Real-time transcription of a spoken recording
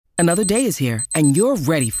Another day is here, and you're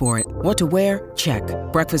ready for it. What to wear? Check.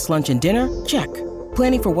 Breakfast, lunch, and dinner? Check.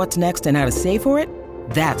 Planning for what's next and how to save for it?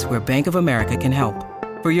 That's where Bank of America can help.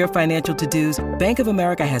 For your financial to-dos, Bank of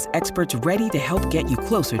America has experts ready to help get you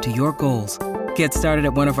closer to your goals. Get started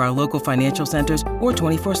at one of our local financial centers or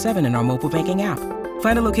 24/7 in our mobile banking app.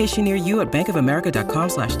 Find a location near you at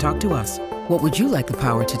bankofamerica.com/talktous. What would you like the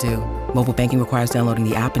power to do? Mobile banking requires downloading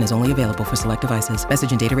the app and is only available for select devices.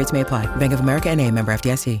 Message and data rates may apply. Bank of America N.A., member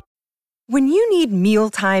FDIC. When you need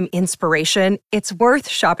mealtime inspiration, it's worth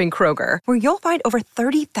shopping Kroger, where you'll find over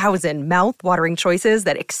 30,000 mouth-watering choices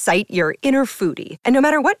that excite your inner foodie. And no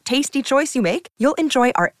matter what tasty choice you make, you'll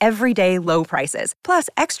enjoy our everyday low prices, plus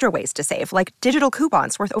extra ways to save, like digital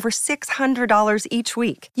coupons worth over $600 each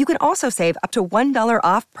week. You can also save up to $1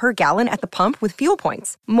 off per gallon at the pump with fuel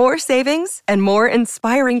points. More savings and more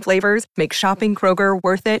inspiring flavors make shopping Kroger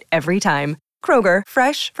worth it every time. Kroger,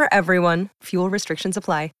 fresh for everyone. Fuel restrictions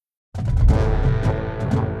apply.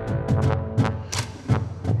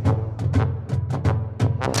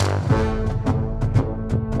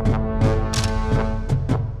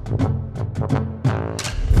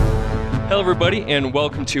 Hello, everybody, and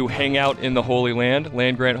welcome to Hang Out in the Holy Land,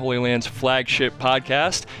 Land Grant Holy Land's flagship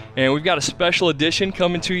podcast. And we've got a special edition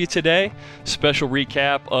coming to you today, special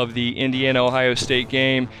recap of the Indiana-Ohio State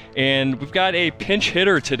game. And we've got a pinch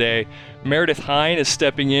hitter today. Meredith Hine is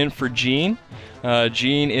stepping in for Gene.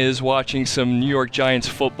 Gene is watching some New York Giants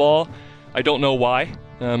football. I don't know why.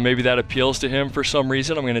 Maybe that appeals to him for some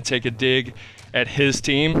reason. I'm going to take a dig at his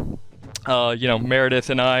team. Meredith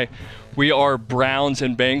and I, we are Browns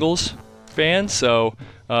and Bengals fans, so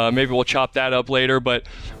maybe we'll chop that up later. But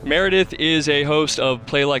Meredith is a host of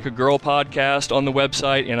Play Like a Girl podcast on the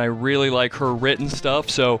website, and I really like her written stuff,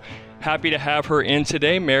 so happy to have her in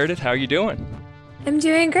today. Meredith, how are you doing? I'm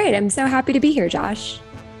doing great. I'm so happy to be here, Josh.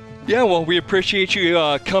 Yeah, well, we appreciate you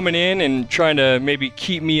coming in and trying to maybe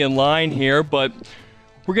keep me in line here, but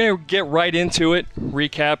we're going to get right into it,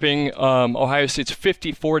 recapping Ohio State's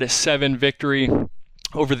 54-7 victory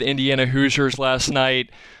over the Indiana Hoosiers last night.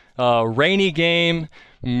 Rainy game,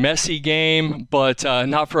 messy game, but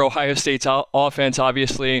not for Ohio State's offense,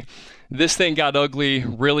 obviously. This thing got ugly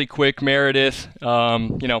really quick, Meredith.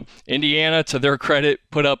 Indiana, to their credit,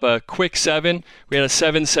 put up a quick 7. We had a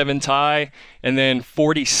 7-7 tie, and then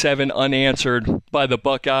 47 unanswered by the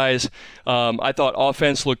Buckeyes. I thought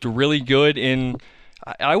offense looked really good in,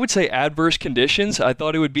 I would say, adverse conditions. I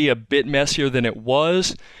thought it would be a bit messier than it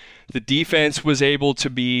was. The defense was able to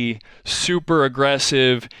be super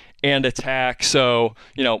aggressive and attack. So,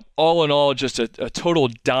 all in all, just a total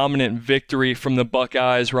dominant victory from the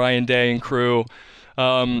Buckeyes, Ryan Day and crew.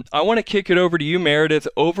 I want to kick it over to you, Meredith.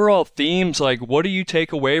 Overall themes, what do you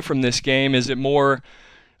take away from this game? Is it more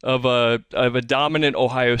of a dominant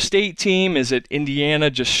Ohio State team? Is it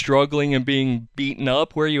Indiana just struggling and being beaten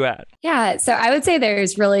up? Where are you at? Yeah, so I would say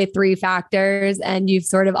there's really 3 factors, and you've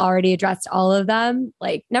sort of already addressed all of them.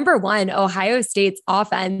 Number one, Ohio State's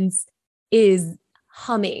offense is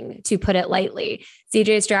humming, to put it lightly.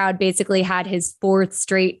 CJ Stroud basically had his 4th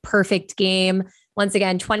straight perfect game. Once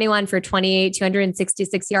again, 21 for 28,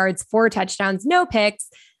 266 yards, 4 touchdowns, no picks.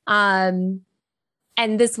 And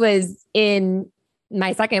this was, in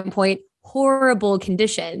my second point, horrible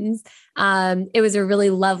conditions. It was a really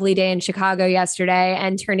lovely day in Chicago yesterday,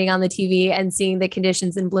 and turning on the TV and seeing the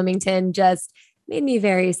conditions in Bloomington just made me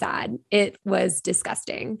very sad. It was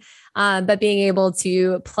disgusting. But being able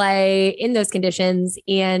to play in those conditions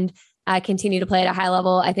and continue to play at a high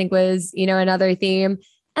level, I think was, another theme.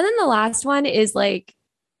 And then the last one is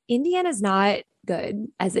Indiana's not good,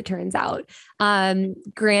 as it turns out.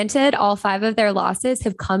 Granted, all 5 of their losses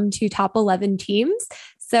have come to top 11 teams.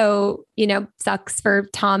 So, sucks for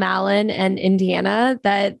Tom Allen and Indiana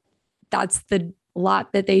that's the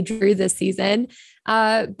lot that they drew this season.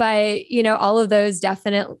 But all of those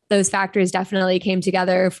factors definitely came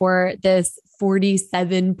together for this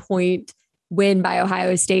 47-point win by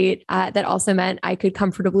Ohio State. That also meant I could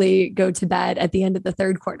comfortably go to bed at the end of the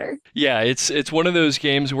third quarter. Yeah, it's one of those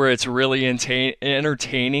games where it's really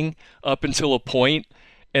entertaining up until a point,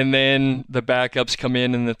 and then the backups come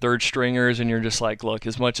in and the third stringers, and you're just like, look,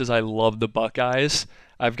 as much as I love the Buckeyes,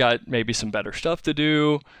 I've got maybe some better stuff to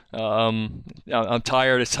do. I'm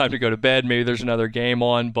tired. It's time to go to bed. Maybe there's another game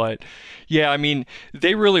on. But, yeah,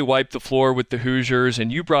 they really wiped the floor with the Hoosiers,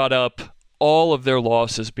 and you brought up all of their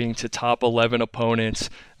losses being to top 11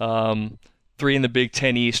 opponents, 3 in the Big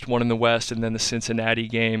Ten East, 1 in the West, and then the Cincinnati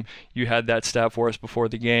game. You had that stat for us before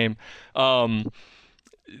the game.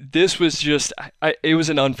 This was just it was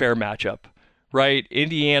an unfair matchup, right?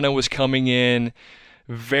 Indiana was coming in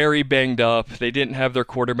very banged up. They didn't have their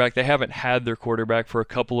quarterback. They haven't had their quarterback for a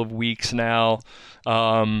couple of weeks now.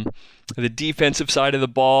 The defensive side of the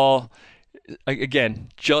ball, again,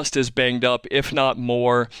 just as banged up, if not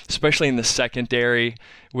more, especially in the secondary,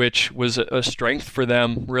 which was a strength for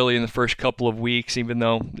them really in the first couple of weeks, even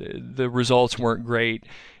though the results weren't great.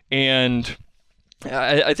 And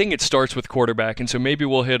I think it starts with quarterback. And so maybe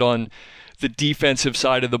we'll hit on the defensive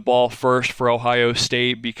side of the ball first for Ohio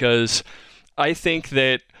State, because I think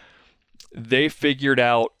that they figured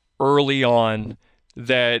out early on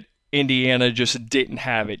that Indiana just didn't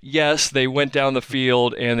have it. Yes, they went down the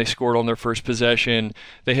field and they scored on their first possession.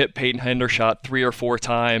 They hit Peyton Hendershot 3 or 4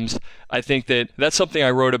 times. I think that's something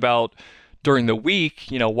I wrote about during the week.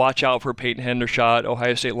 Watch out for Peyton Hendershot.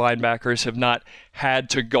 Ohio State linebackers have not had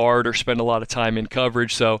to guard or spend a lot of time in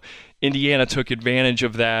coverage, so Indiana took advantage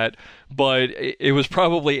of that. But it was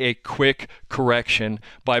probably a quick correction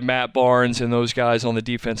by Matt Barnes and those guys on the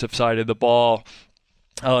defensive side of the ball.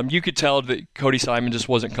 You could tell that Cody Simon just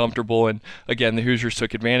wasn't comfortable, and again, the Hoosiers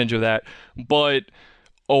took advantage of that. But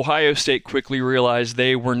Ohio State quickly realized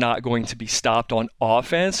they were not going to be stopped on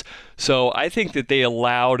offense, so I think that they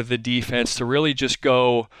allowed the defense to really just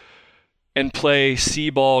go and play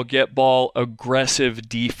see-ball, get-ball, aggressive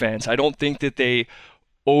defense. I don't think that they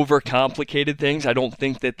overcomplicated things. I don't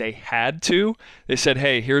think that they had to. They said,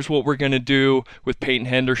 hey, here's what we're going to do with Peyton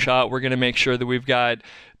Hendershot. We're going to make sure that we've got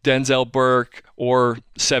Denzel Burke or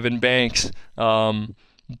Sevyn Banks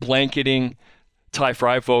blanketing Ty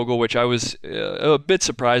Freifogel, which I was a bit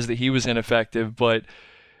surprised that he was ineffective. But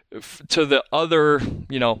to the other,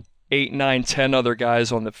 8, 9, 10 other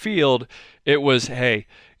guys on the field, it was, hey,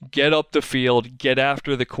 get up the field, get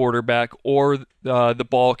after the quarterback or the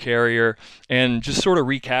ball carrier, and just sort of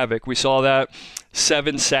wreak havoc. We saw that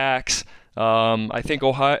 7 sacks. I think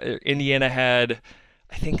Indiana had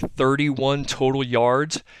 31 total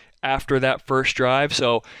yards after that first drive.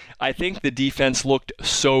 So I think the defense looked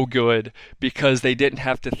so good because they didn't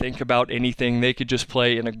have to think about anything. They could just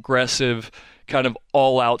play an aggressive, kind of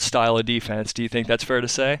all-out style of defense. Do you think that's fair to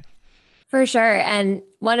say? For sure. And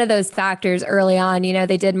one of those factors early on,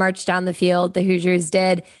 they did march down the field, the Hoosiers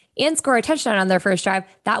did, and score a touchdown on their first drive.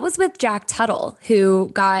 That was with Jack Tuttle,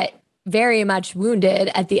 who got very much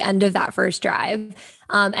wounded at the end of that first drive.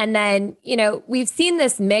 And then, we've seen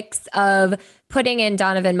this mix of putting in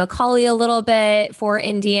Donovan McCulley a little bit for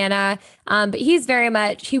Indiana. But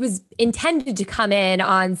he was intended to come in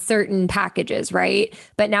on certain packages, right?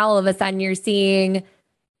 But now all of a sudden you're seeing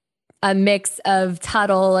a mix of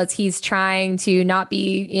Tuttle as he's trying to not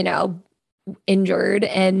be, injured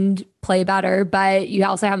and play better. But you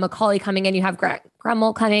also have McCulley coming in, you have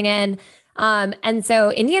Gremmel coming in. And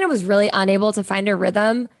so Indiana was really unable to find a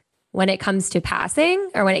rhythm when it came to passing,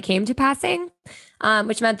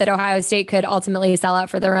 which meant that Ohio State could ultimately sell out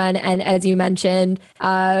for the run. And as you mentioned,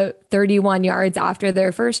 31 yards after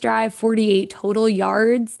their first drive, 48 total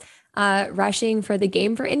yards rushing for the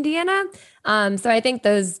game for Indiana. So I think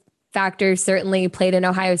those factors certainly played in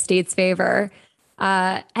Ohio State's favor.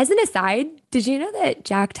 As an aside, did you know that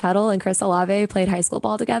Jack Tuttle and Chris Olave played high school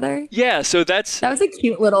ball together? Yeah, so that was a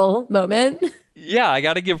cute little moment. Yeah, I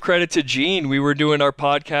got to give credit to Gene. We were doing our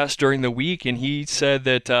podcast during the week, and he said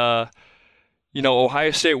that,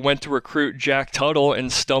 Ohio State went to recruit Jack Tuttle and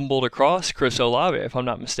stumbled across Chris Olave, if I'm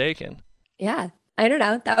not mistaken. Yeah, I don't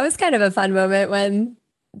know. That was kind of a fun moment when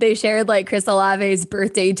they shared Chris Olave's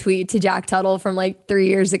birthday tweet to Jack Tuttle from 3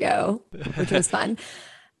 years ago, which was fun.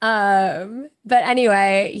 But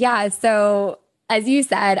anyway, yeah. So as you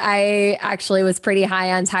said, I actually was pretty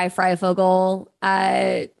high on Ty Freifogel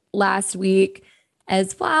last week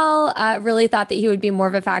as well. Really thought that he would be more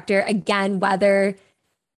of a factor. Again, weather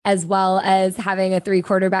as well as having a 3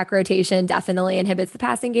 quarterback rotation definitely inhibits the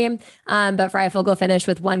passing game. But Freifogel finished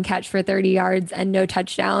with 1 catch for 30 yards and no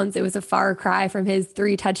touchdowns. It was a far cry from his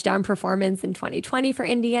 3 touchdown performance in 2020 for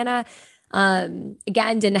Indiana. Again,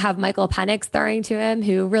 didn't have Michael Penix throwing to him,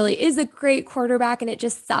 who really is a great quarterback. And it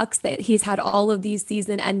just sucks that he's had all of these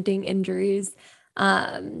season-ending injuries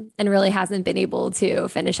and really hasn't been able to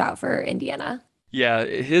finish out for Indiana. Yeah,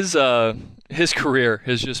 his career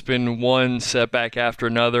has just been one setback after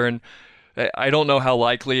another, and I don't know how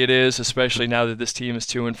likely it is, especially now that this team is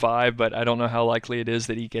 2-5, but I don't know how likely it is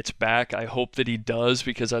that he gets back. I hope that he does,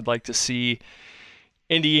 because I'd like to see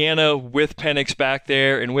Indiana with Penix back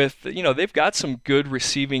there, and with, they've got some good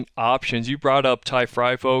receiving options. You brought up Ty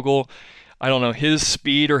Freifogel. I don't know, his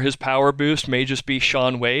speed or his power boost may just be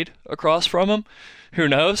Shaun Wade across from him. Who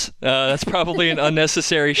knows? That's probably an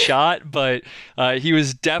unnecessary shot, but he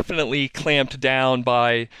was definitely clamped down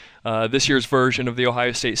by this year's version of the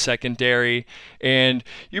Ohio State secondary. And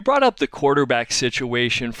you brought up the quarterback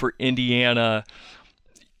situation for Indiana.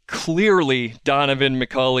 Clearly, Donaven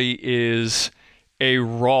McCulley is a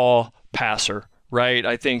raw passer, right?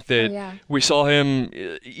 I think that we saw him,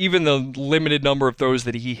 even the limited number of throws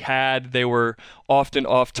that he had, they were often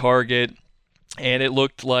off target, and it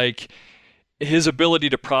looked like his ability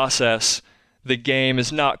to process the game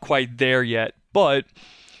is not quite there yet. But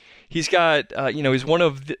he's got, he's one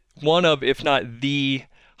of, if not the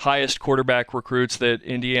highest quarterback recruits that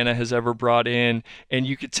Indiana has ever brought in, and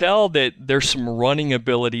you could tell that there's some running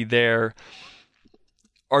ability there.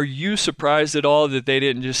 Are you surprised at all that they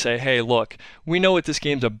didn't just say, hey, look, we know what this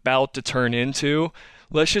game's about to turn into.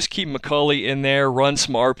 Let's just keep McCulley in there, run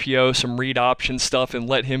some RPO, some read option stuff, and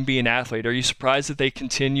let him be an athlete. Are you surprised that they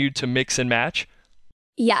continued to mix and match?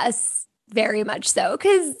 Yes, very much so.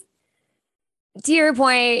 Because to your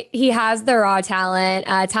point, he has the raw talent.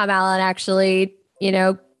 Tom Allen actually,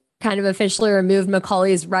 kind of officially removed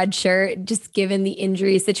McCulley's red shirt, just given the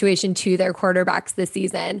injury situation to their quarterbacks this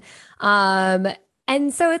season.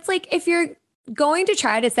 And so it's like, if you're going to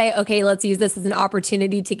try to say, okay, let's use this as an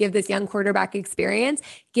opportunity to give this young quarterback experience,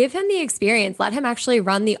 give him the experience, let him actually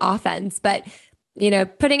run the offense. But,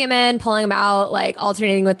 putting him in, pulling him out, like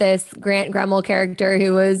alternating with this Grant Gremel character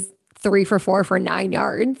who was 3 for 4 for 9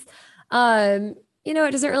 yards, it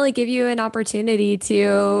doesn't really give you an opportunity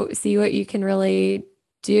to see what you can really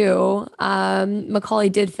do. McCulley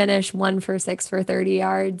did finish 1 for 6 for 30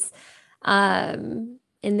 yards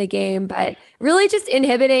in the game, but really just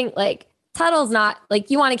inhibiting, like, Tuttle's not,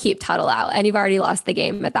 like, you want to keep Tuttle out, and you've already lost the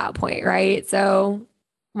game at that point, right? So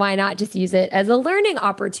why not just use it as a learning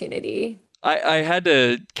opportunity? I had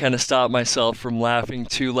to kind of stop myself from laughing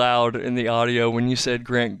too loud in the audio when you said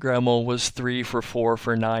Grant Gremel was 3 for 4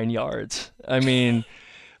 for 9 yards. I mean,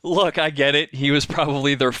 look, I get it. He was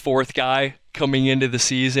probably their fourth guy coming into the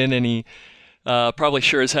season, and he probably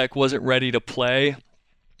sure as heck wasn't ready to play.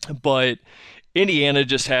 But Indiana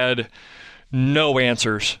just had no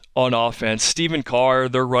answers on offense. Stephen Carr,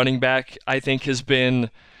 their running back, I think has been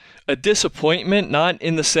a disappointment, not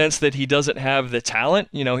in the sense that he doesn't have the talent.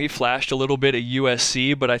 He flashed a little bit at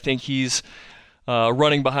USC, but I think he's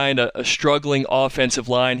running behind a struggling offensive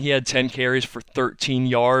line. He had 10 carries for 13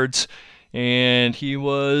 yards, and he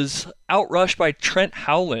was outrushed by Trent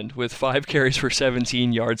Howland with 5 carries for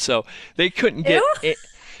 17 yards. So they couldn't get it.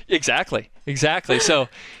 Exactly. So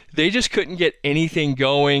they just couldn't get anything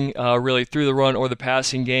going really through the run or the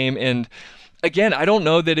passing game. And again, I don't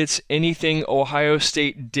know that it's anything Ohio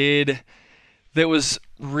State did that was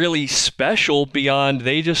really special beyond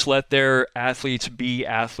they just let their athletes be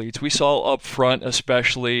athletes. We saw up front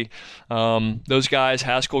especially those guys,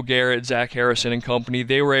 Haskell Garrett, Zach Harrison and company,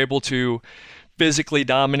 they were able to physically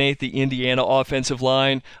dominate the Indiana offensive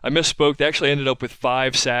line. I misspoke. They actually ended up with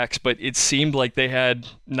 5 sacks, but it seemed like they had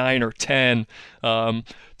 9 or 10. Ton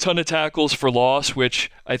of tackles for loss, which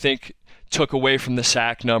I think took away from the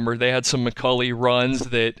sack number. They had some McCulley runs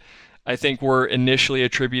that I think were initially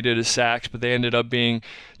attributed as sacks, but they ended up being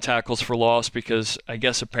tackles for loss because I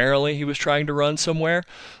guess apparently he was trying to run somewhere.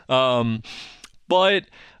 But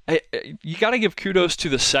you got to give kudos to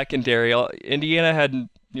the secondary. Indiana had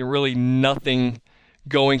really nothing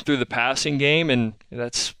going through the passing game, and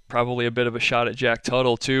that's probably a bit of a shot at Jack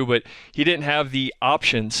Tuttle too, but he didn't have the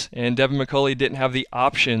options, and Devin McCulley didn't have the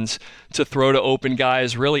options to throw to open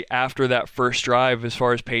guys really after that first drive as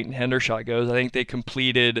far as Peyton Hendershot goes. I think they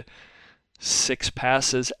completed 6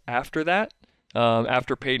 passes after that,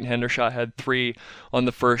 after Peyton Hendershot had 3 on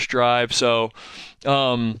the first drive. So,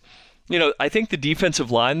 I think the defensive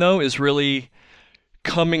line, though, is really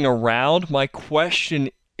coming around. My question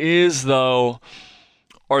is, though,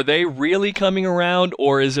 are they really coming around,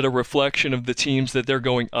 or is it a reflection of the teams that they're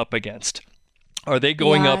going up against? Are they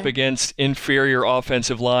going up against inferior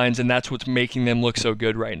offensive lines, and that's what's making them look so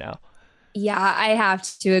good right now? Yeah, I have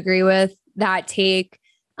to agree with that take.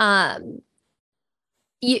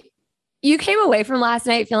 You came away from last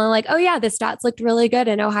night feeling like, oh yeah, the stats looked really good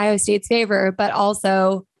in Ohio State's favor, but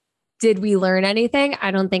also, did we learn anything?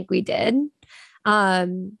 I don't think we did.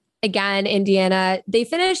 Again, Indiana, they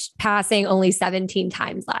finished passing only 17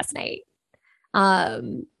 times last night.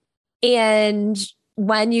 And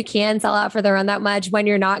when you can sell out for the run that much, when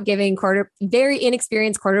you're not giving very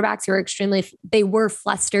inexperienced quarterbacks who are they were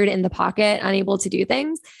flustered in the pocket, unable to do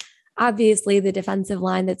things. Obviously, the defensive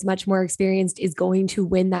line that's much more experienced is going to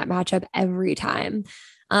win that matchup every time.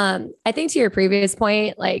 I think to your previous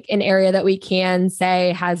point, like an area that we can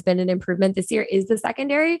say has been an improvement this year is the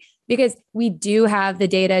secondary, because we do have the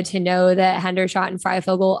data to know that Hendershot and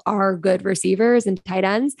Freifogel are good receivers and tight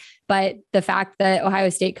ends. But the fact that Ohio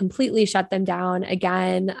State completely shut them down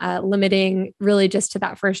again, limiting really just to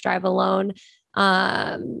that first drive alone.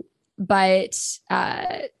 I'd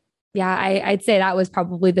say that was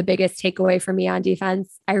probably the biggest takeaway for me on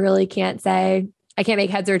defense. I really can't say, I can't make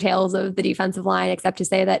heads or tails of the defensive line, except to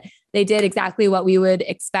say that they did exactly what we would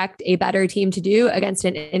expect a better team to do against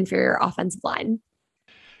an inferior offensive line.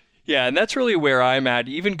 Yeah, and that's really where I'm at.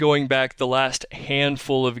 Even going back the last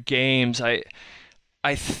handful of games, I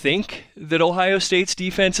think that Ohio State's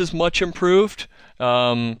defense is much improved.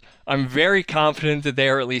 I'm very confident that they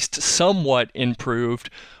are at least somewhat improved,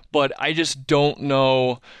 but I just don't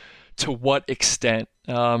know to what extent.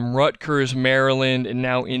 Rutgers, Maryland, and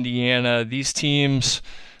now Indiana, these teams,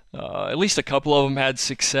 at least a couple of them had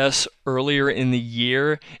success earlier in the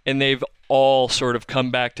year, and they've all sort of come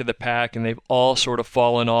back to the pack, and they've all sort of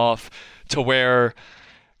fallen off to where,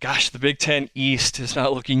 gosh, the Big Ten East is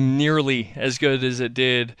not looking nearly as good as it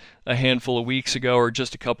did a handful of weeks ago or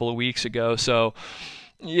just a couple of weeks ago. So,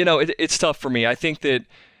 it's tough for me. I think that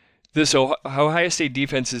this Ohio State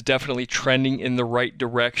defense is definitely trending in the right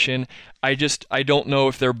direction. I don't know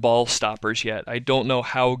if they're ball stoppers yet. I don't know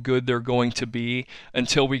how good they're going to be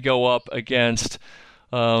until we go up against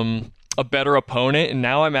a better opponent. And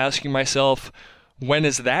now I'm asking myself, when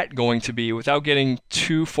is that going to be, without getting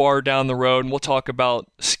too far down the road? And we'll talk about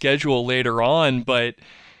schedule later on, but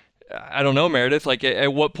I don't know, Meredith, like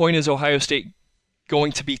at what point is Ohio State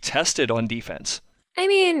going to be tested on defense? I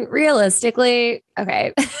mean, realistically,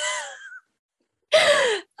 okay.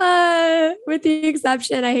 With the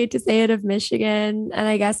exception, I hate to say it, of Michigan and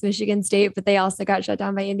I guess Michigan State, but they also got shut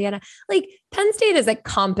down by Indiana. Like, Penn State is a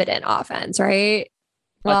competent offense, right?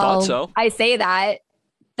 Well, I thought so. I say that,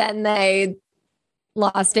 then they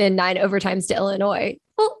lost in 9 overtimes to Illinois.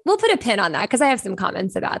 We'll put a pin on that because I have some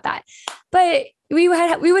comments about that. But we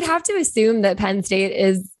would have to assume that Penn State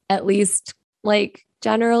is at least like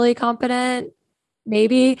generally competent,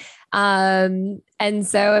 maybe. And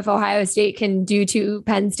so if Ohio State can do to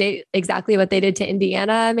Penn State exactly what they did to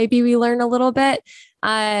Indiana, maybe we learn a little bit.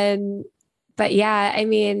 But yeah, I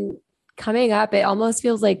mean, coming up, it almost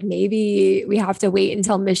feels like maybe we have to wait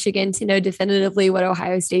until Michigan to know definitively what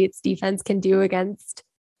Ohio State's defense can do against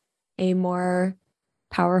a more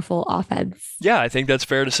powerful offense. Yeah, I think that's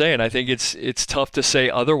fair to say. And I think it's tough to say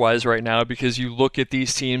otherwise right now, because you look at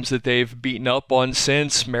these teams that they've beaten up on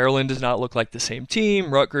since. Maryland does not look like the same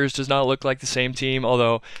team. Rutgers does not look like the same team,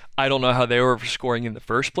 although I don't know how they were scoring in the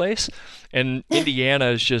first place. And Indiana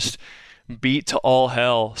is just beat to all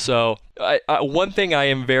hell. So one thing I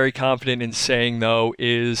am very confident in saying, though,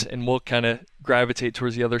 is, and we'll kind of gravitate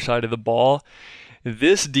towards the other side of the ball,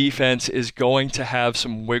 this defense is going to have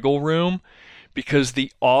some wiggle room, because the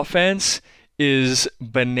offense is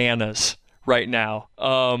bananas right now.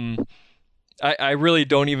 I really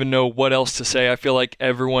don't even know what else to say. I feel like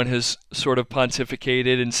everyone has sort of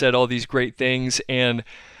pontificated and said all these great things, and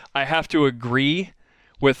I have to agree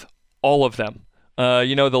with all of them.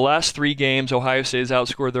 The last 3 games, Ohio State has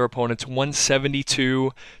outscored their opponents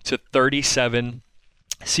 172-37.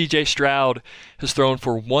 CJ Stroud has thrown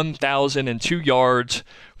for 1,002 yards,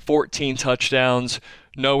 14 touchdowns,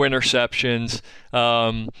 no interceptions.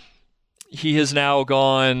 He has now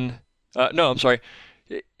gone...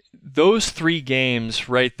 Those 3 games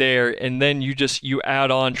right there, and then you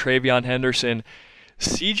add on TreVeyon Henderson.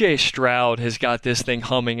 CJ Stroud has got this thing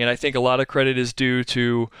humming, and I think a lot of credit is due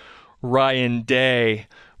to Ryan Day.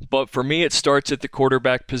 But for me, it starts at the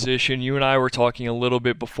quarterback position. You and I were talking a little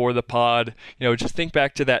bit before the pod. Just think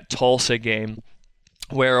back to that Tulsa game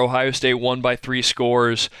where Ohio State won by 3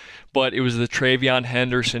 scores, but it was the TreVeyon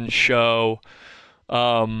Henderson show.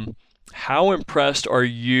 How impressed are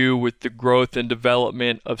you with the growth and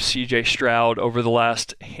development of CJ Stroud over the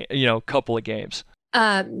last, couple of games?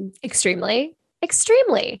 Extremely.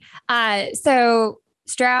 So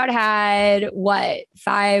Stroud had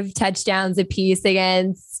 5 touchdowns apiece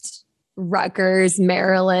against Rutgers,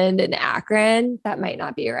 Maryland, and Akron. That might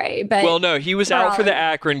not be right, but no, he was out for the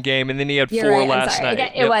Akron game, and then he had 4 last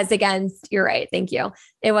night. It was against. You're right. Thank you.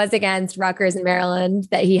 It was against Rutgers and Maryland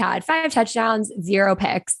that he had 5 touchdowns, 0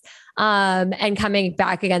 picks. And coming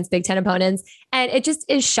back against Big Ten opponents. And it just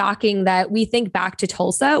is shocking that we think back to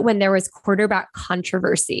Tulsa when there was quarterback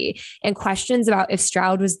controversy and questions about if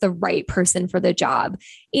Stroud was the right person for the job.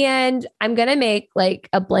 And I'm going to make like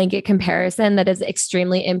a blanket comparison that is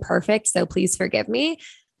extremely imperfect, so please forgive me.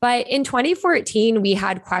 But in 2014, we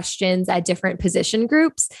had questions at different position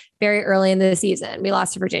groups very early in the season. We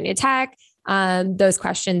lost to Virginia Tech. Those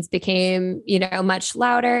questions became, much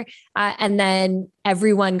louder. And then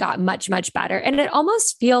everyone got much, much better. And it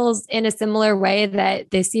almost feels in a similar way that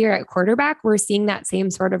this year at quarterback, we're seeing that same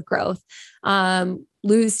sort of growth.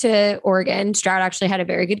 Lose to Oregon. Stroud actually had a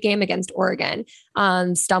very good game against Oregon,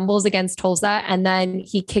 stumbles against Tulsa, and then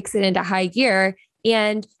he kicks it into high gear.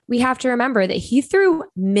 And we have to remember that he threw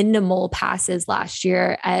minimal passes last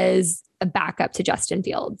year as a backup to Justin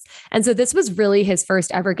Fields. And so this was really his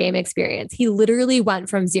first ever game experience. He literally went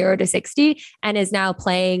from 0 to 60 and is now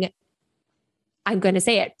playing, I'm going to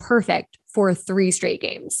say it, perfect for 3 straight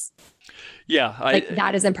games. Yeah.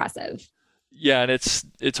 That is impressive. Yeah. And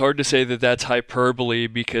it's hard to say that that's hyperbole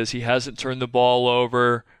because he hasn't turned the ball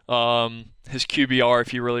over. His QBR,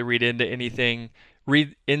 if you really read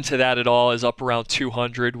into that at all, is up around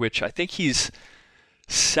 200, which I think he's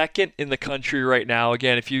second in the country right now.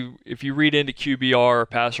 Again, if you read into QBR or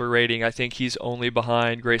passer rating, I think he's only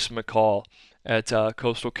behind Grayson McCall at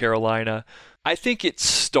Coastal Carolina. I think it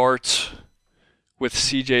starts with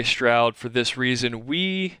CJ Stroud for this reason.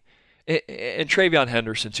 And TreVeyon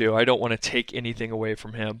Henderson too. I don't want to take anything away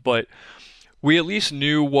from him, but we at least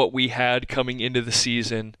knew what we had coming into the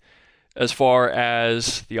season as far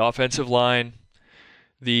as the offensive line,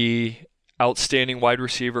 the outstanding wide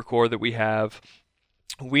receiver core that we have.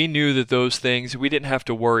 We knew that those things, we didn't have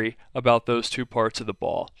to worry about those 2 parts of the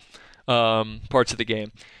ball, parts of the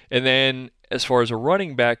game. And then as far as a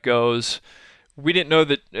running back goes, I didn't know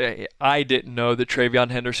that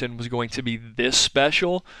TreVeyon Henderson was going to be this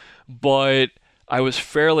special, but I was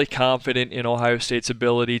fairly confident in Ohio State's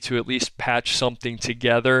ability to at least patch something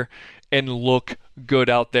together and look good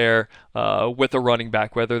out there with a running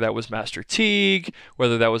back, whether that was Master Teague,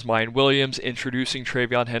 whether that was Mayan Williams, introducing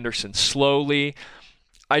TreVeyon Henderson slowly.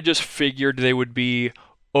 I just figured they would be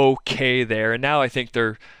okay there, and now I think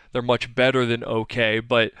they're much better than okay.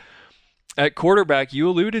 But at quarterback, you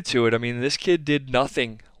alluded to it. I mean, this kid did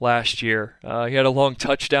nothing last year. He had a long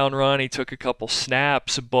touchdown run. He took a couple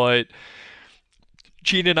snaps, but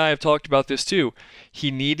Gene and I have talked about this too. He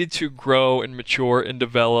needed to grow and mature and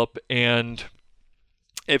develop, and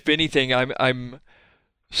if anything, I'm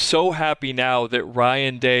so happy now that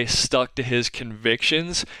Ryan Day stuck to his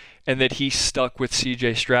convictions and that he stuck with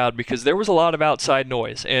CJ Stroud, because there was a lot of outside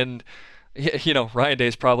noise. And, Ryan Day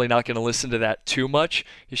is probably not going to listen to that too much.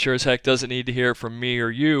 He sure as heck doesn't need to hear it from me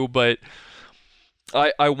or you, but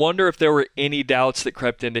I wonder if there were any doubts that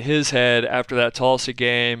crept into his head after that Tulsa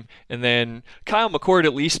game. And then Kyle McCord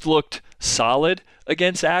at least looked solid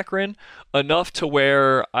against Akron, enough to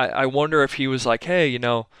where I wonder if he was like, hey,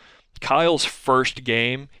 Kyle's first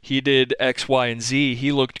game, he did X, Y, and Z.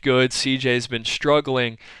 He looked good. CJ's been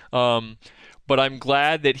struggling. But I'm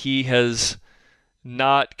glad that he has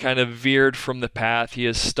not kind of veered from the path. He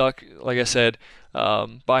has stuck, like I said,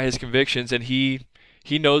 by his convictions, and he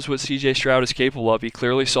knows what CJ Stroud is capable of. He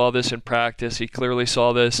clearly saw this in practice. He clearly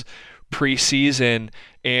saw this preseason,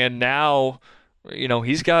 and now,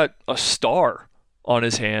 he's got a star on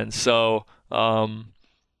his hands. So,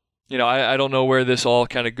 I don't know where this all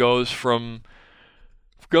kind of goes from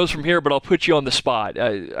here, but I'll put you on the spot.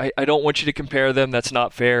 I don't want you to compare them. That's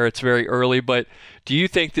not fair. It's very early. But do you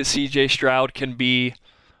think that CJ Stroud can be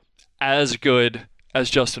as good as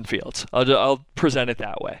Justin Fields? I'll present it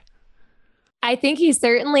that way. I think he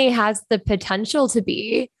certainly has the potential to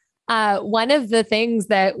be. One of the things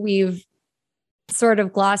that we've sort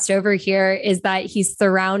of glossed over here is that he's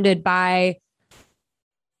surrounded by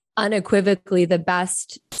unequivocally the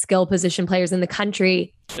best skill position players in the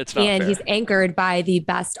country. It's not and fair. He's anchored by the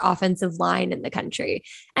best offensive line in the country.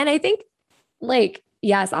 And I think,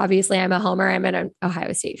 yes, obviously I'm a homer. I'm an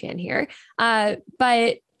Ohio State fan here.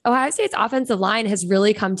 But Ohio State's offensive line has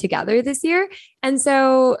really come together this year. And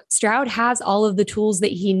so Stroud has all of the tools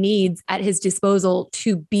that he needs at his disposal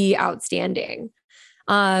to be outstanding.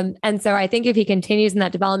 And so I think if he continues in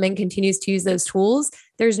that development, continues to use those tools,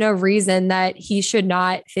 there's no reason that he should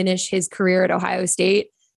not finish his career at Ohio State.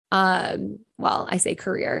 Well, I say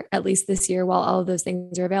career, at least this year, while all of those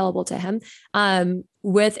things are available to him,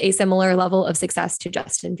 with a similar level of success to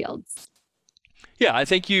Justin Fields. Yeah, I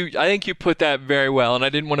think you put that very well, and I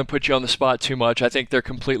didn't want to put you on the spot too much. I think they're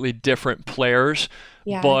completely different players,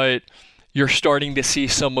 but you're starting to see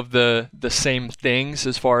some of the same things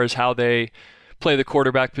as far as how they play the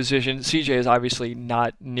quarterback position. CJ is obviously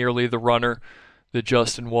not nearly the runner that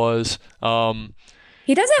Justin was.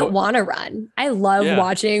 He doesn't want to run. I love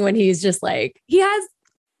watching when he's just he has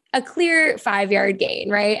a clear 5-yard gain,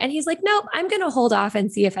 right? And he's like, nope, I'm going to hold off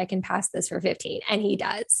and see if I can pass this for 15. And he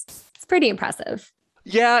does. It's pretty impressive.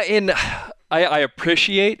 Yeah, and I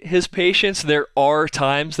appreciate his patience. There are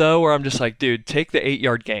times, though, where I'm just like, dude, take the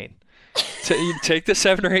 8-yard gain. Take the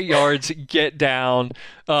 7 or 8 yards, get down.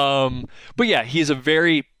 But yeah, he's a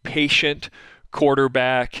very patient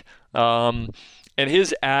quarterback, and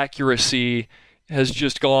his accuracy has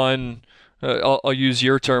just gone, I'll use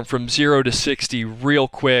your term, from 0 to 60 real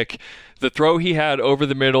quick. The throw he had over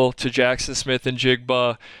the middle to Jackson Smith and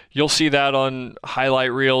Jigba, you'll see that on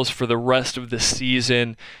highlight reels for the rest of the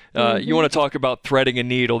season. You want to talk about threading a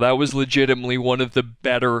needle. That was legitimately one of the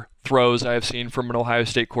better throws I have seen from an Ohio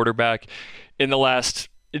State quarterback in the last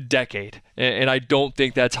decade. And I don't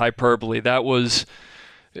think that's hyperbole. That was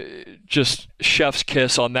just chef's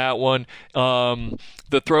kiss on that one.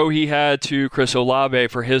 The throw he had to Chris Olave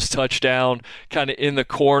for his touchdown, kind of in the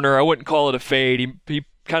corner. I wouldn't call it a fade. He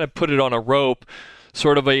kind of put it on a rope,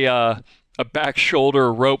 sort of a back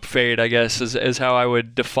shoulder rope fade, I guess, is how I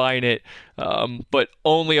would define it. But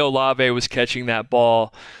only Olave was catching that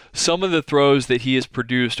ball. Some of the throws that he has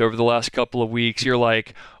produced over the last couple of weeks, you're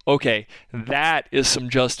like, okay, that is some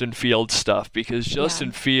Justin Fields stuff, because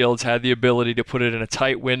Justin Fields had the ability to put it in a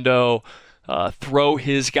tight window, throw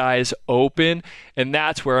his guys open, and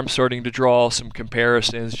that's where I'm starting to draw some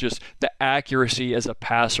comparisons, just the accuracy as a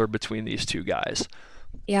passer between these two guys.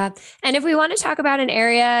 Yeah. And if we want to talk about an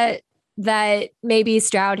area that maybe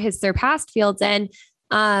Stroud has surpassed Fields in,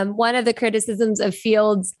 one of the criticisms of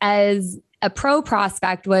Fields as a pro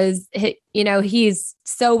prospect was, he's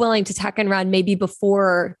so willing to tuck and run maybe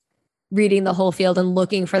before reading the whole field and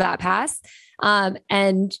looking for that pass.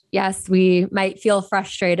 And yes, we might feel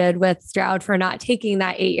frustrated with Stroud for not taking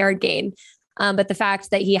that 8-yard gain. But the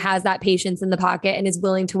fact that he has that patience in the pocket and is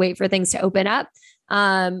willing to wait for things to open up,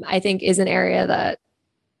 I think is an area that,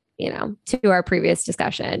 to our previous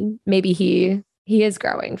discussion, maybe he is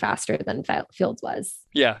growing faster than Fields was.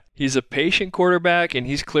 Yeah, he's a patient quarterback, and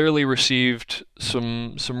he's clearly received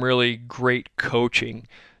some really great coaching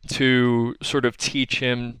to sort of teach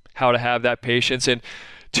him how to have that patience. And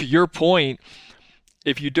to your point,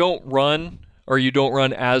 if you don't run, or you don't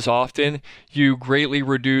run as often, you greatly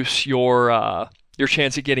reduce your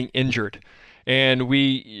chance of getting injured. And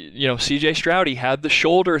CJ Stroud, he had the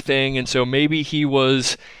shoulder thing, and so maybe he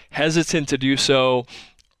was hesitant to do so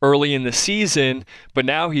early in the season, but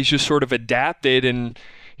now he's just sort of adapted, and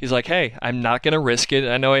he's like, hey, I'm not going to risk it.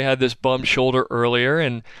 I know I had this bum shoulder earlier,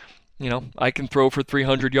 and I can throw for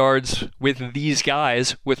 300 yards with these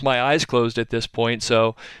guys with my eyes closed at this point.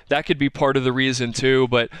 So that could be part of the reason too,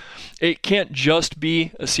 but it can't just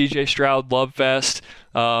be a CJ Stroud love fest.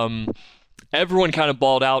 Everyone kind of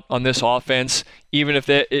balled out on this offense, even if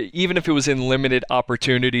it was in limited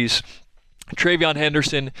opportunities. TreVeyon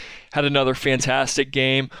Henderson had another fantastic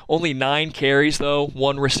game. Only 9 carries, though,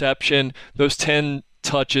 1 reception. Those 10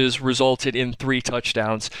 touches resulted in 3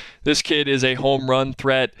 touchdowns. This kid is a home run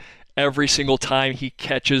threat every single time he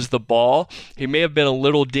catches the ball. He may have been a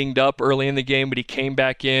little dinged up early in the game, but he came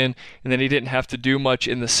back in, and then he didn't have to do much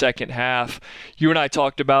in the second half. You and I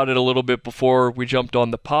talked about it a little bit before we jumped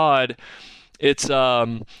on the pod. It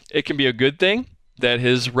can be a good thing that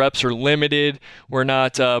his reps are limited. We're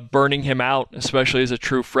not burning him out, especially as a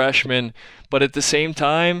true freshman. But at the same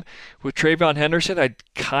time, with TreVeyon Henderson, I'd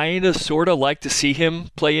kind of sort of like to see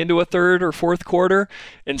him play into a third or fourth quarter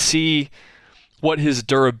and see what his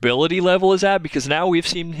durability level is at, because now we've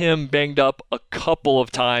seen him banged up a couple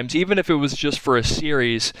of times, even if it was just for a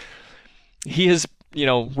series. He has,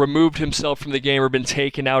 removed himself from the game or been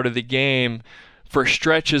taken out of the game for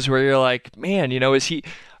stretches where you're like, man, is he...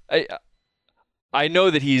 I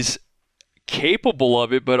know that he's capable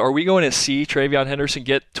of it, but are we going to see TreVeyon Henderson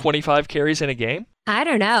get 25 carries in a game? I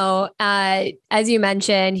don't know. As you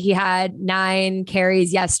mentioned, he had 9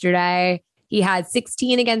 carries yesterday. He had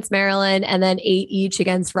 16 against Maryland and then 8 each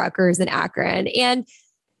against Rutgers and Akron. And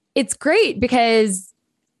it's great because,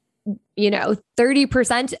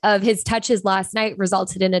 30% of his touches last night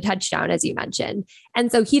resulted in a touchdown, as you mentioned.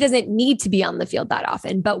 And so he doesn't need to be on the field that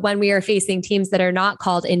often. But when we are facing teams that are not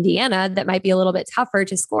called Indiana, that might be a little bit tougher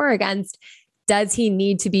to score against, does he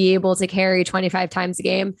need to be able to carry 25 times a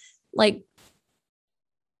game? Like,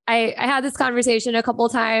 I had this conversation a couple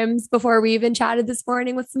of times before we even chatted this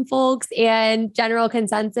morning with some folks, and general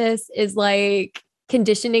consensus is like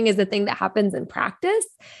conditioning is a thing that happens in practice.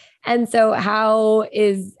 And so how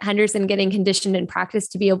is Henderson getting conditioned in practice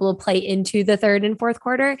to be able to play into the third and fourth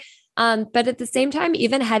quarter? But at the same time,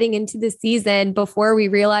 even heading into the season, before we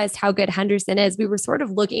realized how good Henderson is, we were sort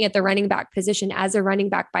of looking at the running back position as a running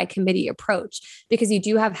back by committee approach, because you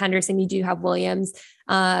do have Henderson, you do have Williams.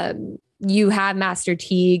 you have Master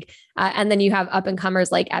Teague, and then you have up and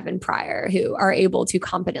comers like Evan Pryor who are able to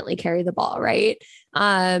competently carry the ball, right?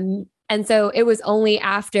 And so it was only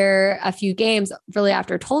after a few games, really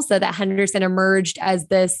after Tulsa, that Henderson emerged as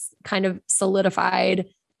this kind of solidified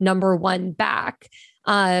number one back.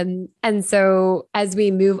 And so as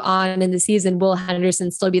we move on in the season, will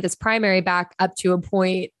Henderson still be this primary back up to a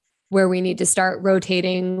point where we need to start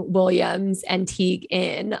rotating Williams and Teague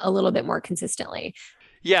in a little bit more consistently?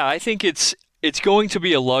 Yeah, I think it's going to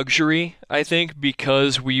be a luxury, I think,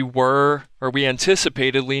 because we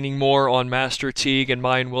anticipated leaning more on Master Teague and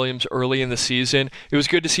Mayan Williams early in the season. It was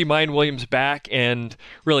good to see Mayan Williams back and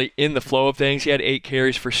really in the flow of things. He had 8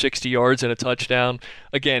 carries for 60 yards and a touchdown.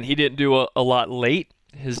 Again, he didn't do a lot late.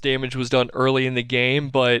 His damage was done early in the game,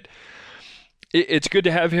 but it's good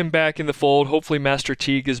to have him back in the fold. Hopefully Master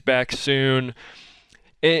Teague is back soon.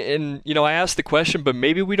 And, I asked the question, but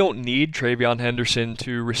maybe we don't need TreVeyon Henderson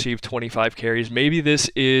to receive 25 carries. Maybe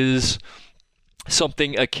this is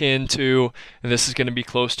something akin to, and this is going to be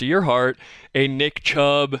close to your heart, a Nick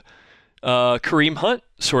Chubb, Kareem Hunt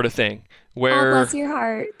sort of thing. Where, bless your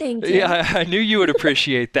heart. Thank you. Yeah, I knew you would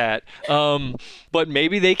appreciate that. But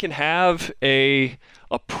maybe they can have a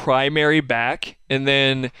primary back and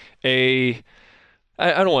then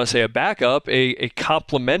I don't want to say a backup, a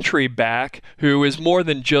complementary back who is more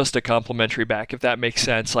than just a complementary back, if that makes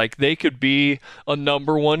sense. Like, they could be a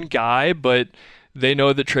number one guy, but they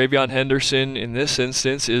know that TreVeyon Henderson in this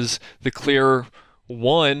instance is the clear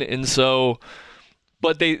one, and so,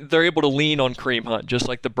 but they're able to lean on Kareem Hunt, just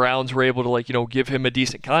like the Browns were able to give him a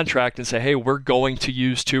decent contract and say, hey, we're going to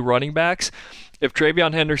use 2 running backs. If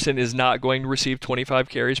TreVeyon Henderson is not going to receive 25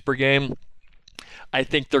 carries per game, I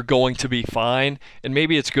think they're going to be fine, and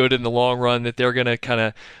maybe it's good in the long run that they're going to kind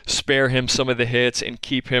of spare him some of the hits and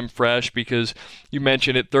keep him fresh, because you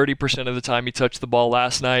mentioned it, 30% of the time he touched the ball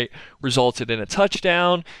last night resulted in a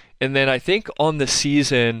touchdown, and then I think on the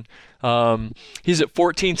season he's at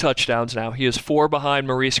 14 touchdowns now. He is 4 behind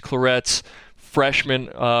Maurice Claret's freshman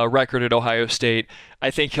record at Ohio State.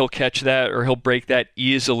 I think he'll catch that, or he'll break that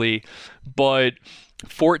easily, but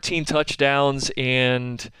 14 touchdowns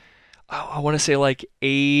and I want to say like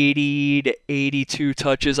 80 to 82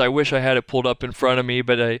 touches. I wish I had it pulled up in front of me,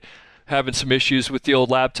 but I having some issues with the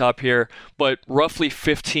old laptop here. But roughly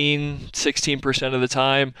 16% of the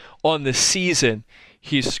time on the season,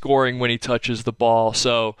 he's scoring when he touches the ball.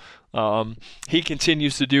 So he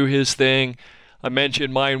continues to do his thing. I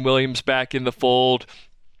mentioned Mayan Williams back in the fold.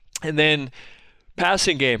 And then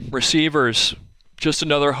passing game, receivers, just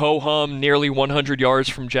another ho-hum, nearly 100 yards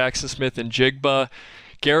from Jackson Smith and Jigba.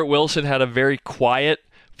 Garrett Wilson had a very quiet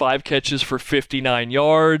 5 catches for 59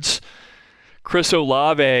 yards. Chris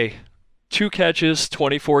Olave, 2 catches,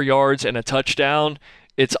 24 yards, and a touchdown.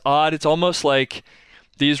 It's odd. It's almost like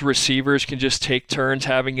these receivers can just take turns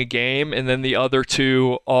having a game, and then the other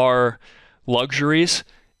 2 are luxuries.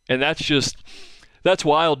 And that's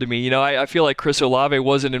wild to me. I feel like Chris Olave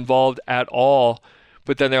wasn't involved at all,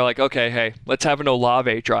 but then they're like, okay, hey, let's have an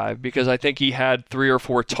Olave drive, because I think he had 3 or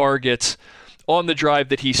 4 targets on the drive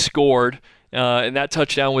that he scored, and that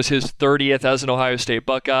touchdown was his 30th as an Ohio State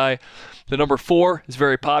Buckeye. The number 4 is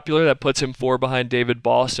very popular. That puts him 4 behind David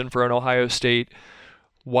Boston for an Ohio State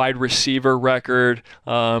wide receiver record.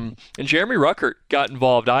 And Jeremy Ruckert got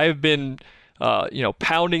involved. I have been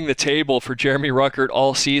pounding the table for Jeremy Ruckert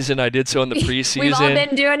all season. I did so in the preseason. We've all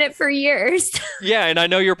been doing it for years. Yeah, and I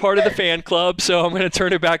know you're part of the fan club, so I'm going to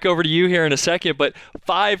turn it back over to you here in a second. But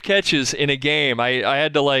 5 catches in a game. I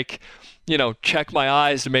had to check my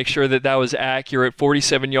eyes to make sure that was accurate.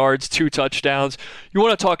 47 yards, 2 touchdowns. You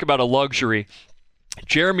want to talk about a luxury.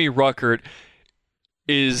 Jeremy Ruckert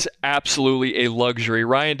is absolutely a luxury.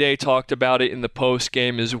 Ryan Day talked about it in the post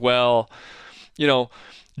game as well.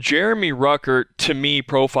 Jeremy Ruckert, to me,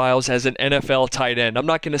 profiles as an NFL tight end. I'm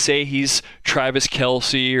not going to say he's Travis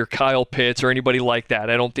Kelce or Kyle Pitts or anybody like that.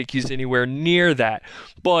 I don't think he's anywhere near that.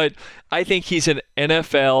 But I think he's an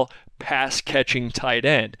NFL pass-catching tight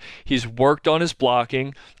end. He's worked on his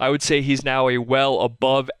blocking. I would say he's now a well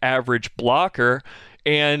above average blocker,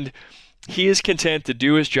 and he is content to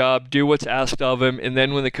do his job, do what's asked of him, and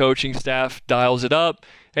then when the coaching staff dials it up,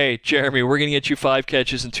 hey, Jeremy, we're going to get you 5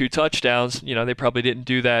 catches and 2 touchdowns. They probably didn't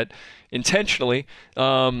do that intentionally,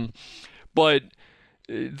 but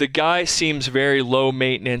the guy seems very low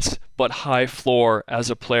maintenance but high floor as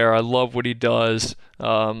a player. I love what he does.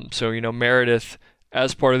 Meredith,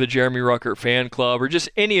 as part of the Jeremy Ruckert fan club, or just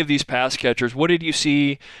any of these pass catchers, what did you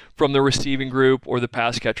see from the receiving group or the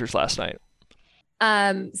pass catchers last night?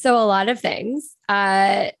 So a lot of things.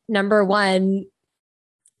 Number one,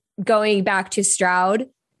 going back to Stroud,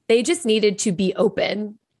 they just needed to be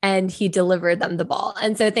open and he delivered them the ball.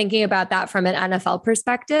 And so thinking about that from an NFL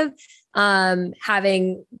perspective,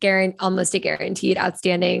 having almost a guaranteed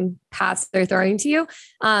outstanding pass they're throwing to you,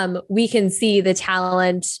 we can see the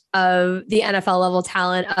talent of the NFL level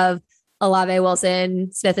talent of Olave,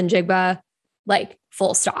 Wilson, Smith and Jigba, like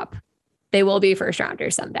full stop. They will be first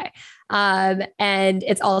rounders someday. And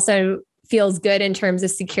it's also feels good in terms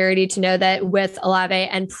of security to know that with Olave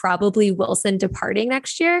and probably Wilson departing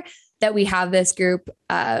next year, that we have this group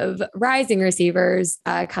of rising receivers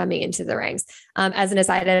coming into the ranks. As an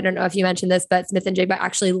aside, I don't know if you mentioned this, but Smith and Jigba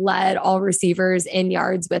actually led all receivers in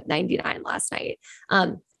yards with 99 last night.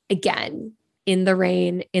 Again, in the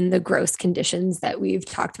rain, in the gross conditions that we've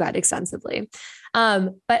talked about extensively.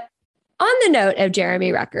 But on the note of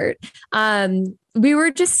Jeremy Ruckert, we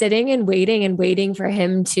were just sitting and waiting for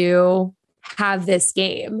him to have this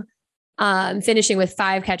game, finishing with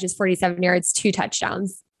 5 catches, 47 yards, 2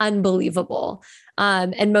 touchdowns. Unbelievable.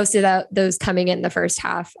 And most of those coming in the first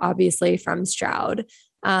half, obviously from Stroud.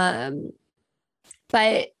 But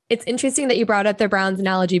it's interesting that you brought up the Browns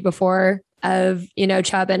analogy before of,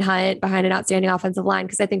 Chubb and Hunt behind an outstanding offensive line,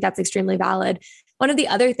 because I think that's extremely valid. One of the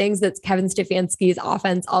other things that Kevin Stefanski's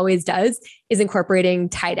offense always does is incorporating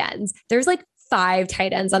tight ends. There's like 5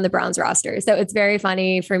 tight ends on the Browns roster. So it's very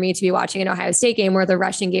funny for me to be watching an Ohio State game where the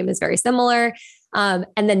rushing game is very similar, and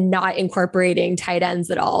then not incorporating tight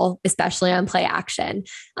ends at all, especially on play action.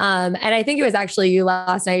 And I think it was actually you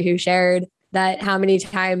last night who shared that how many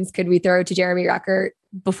times could we throw to Jeremy Ruckert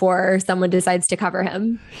before someone decides to cover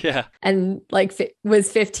him? Yeah. And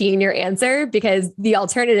was 15 your answer? Because the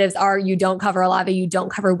alternatives are you don't cover Olave, you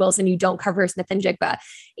don't cover Wilson, you don't cover Smith and Jigba.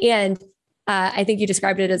 And I think you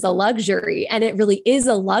described it as a luxury, and it really is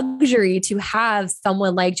a luxury to have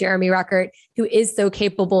someone like Jeremy Ruckert, who is so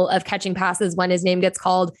capable of catching passes when his name gets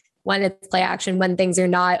called, when it's play action, when things are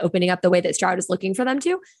not opening up the way that Stroud is looking for them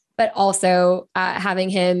to, but also having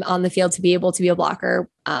him on the field to be able to be a blocker,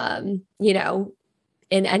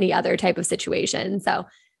 in any other type of situation. So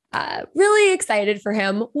really excited for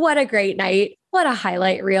him. What a great night. What a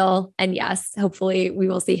highlight reel. And yes, hopefully we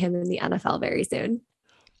will see him in the NFL very soon.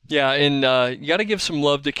 Yeah, and you got to give some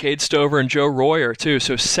love to Cade Stover and Joe Royer, too.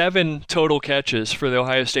 So 7 total catches for the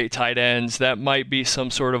Ohio State tight ends. That might be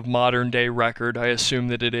some sort of modern-day record. I assume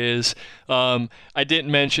that it is. I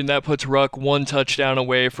didn't mention that puts Ruck 1 touchdown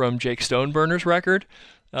away from Jake Stoneburner's record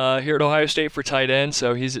here at Ohio State for tight end.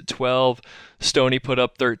 So he's at 12. Stoney put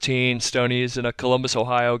up 13. Stoney is a Columbus,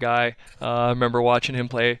 Ohio guy. I remember watching him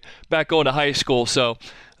play back going to high school. So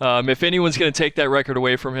if anyone's going to take that record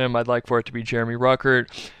away from him, I'd like for it to be Jeremy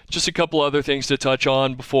Ruckert. Just a couple other things to touch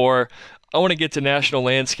on before I want to get to national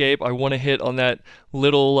landscape. I want to hit on that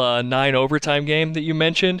little 9 overtime game that you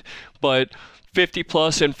mentioned, but 50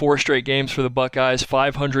 plus in 4 straight games for the Buckeyes,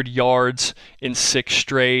 500 yards in 6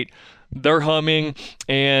 straight. They're humming,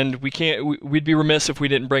 and we'd be remiss if we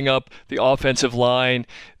didn't bring up the offensive line.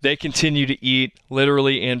 They continue to eat,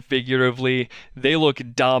 literally and figuratively. They look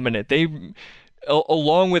dominant.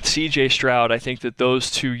 Along with CJ Stroud, I think that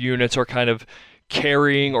those 2 units are kind of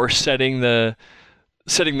carrying or setting the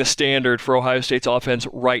standard for Ohio State's offense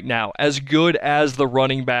right now. As good as the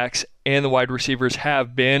running backs and the wide receivers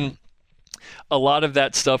have been, a lot of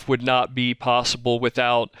that stuff would not be possible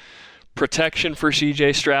without protection for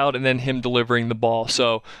CJ Stroud and then him delivering the ball.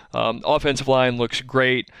 So offensive line looks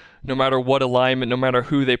great. No matter what alignment, no matter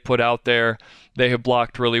who they put out there, they have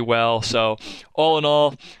blocked really well. So all in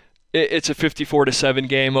all, it's a 54-7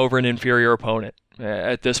 game over an inferior opponent.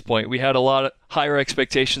 At this point, we had a lot of higher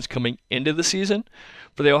expectations coming into the season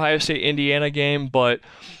for the Ohio State-Indiana game, but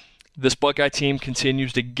this Buckeye team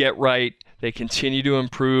continues to get right. They continue to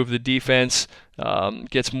improve. The defense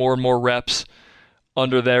gets more and more reps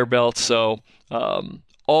under their belts. So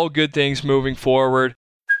all good things moving forward.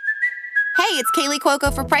 Hey, it's Kaylee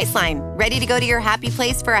Cuoco for Priceline. Ready to go to your happy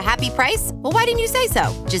place for a happy price? Well, why didn't you say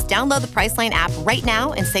so? Just download the Priceline app right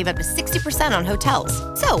now and save up to 60% on hotels.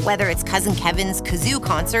 So whether it's Cousin Kevin's Kazoo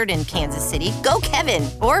Concert in Kansas City, go Kevin,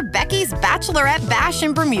 or Becky's Bachelorette Bash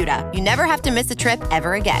in Bermuda, you never have to miss a trip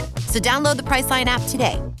ever again. So download the Priceline app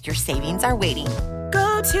today. Your savings are waiting.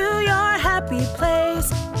 Go to your happy place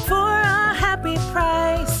for a happy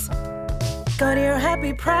price. Go to your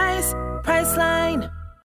happy price, Priceline.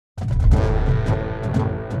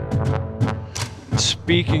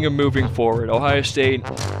 Speaking of moving forward, Ohio State,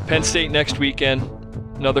 Penn State next weekend,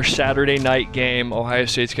 another Saturday night game. Ohio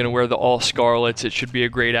State's going to wear the all scarlets. It should be a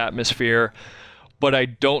great atmosphere, but I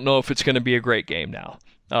don't know if it's going to be a great game now.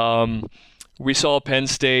 We saw Penn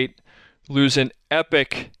State lose an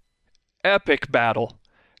epic battle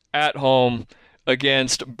at home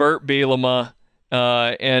against Burt Bielema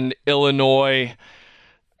and Illinois.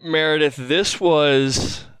 Meredith, this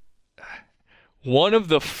was one of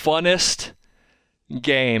the funnest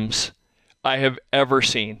games I have ever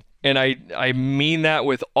seen. And I mean that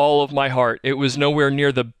with all of my heart. It was nowhere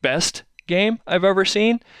near the best game I've ever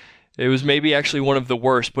seen. It was maybe actually one of the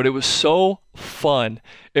worst, but it was so fun.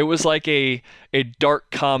 It was like a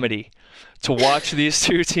dark comedy to watch these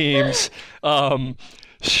two teams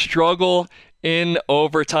struggle in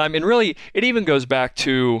overtime. And really, it even goes back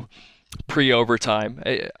to pre-overtime.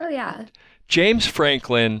 Oh, yeah. James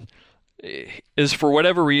Franklin is, for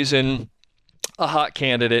whatever reason, a hot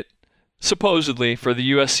candidate, supposedly, for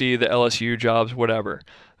the USC, the LSU jobs, whatever.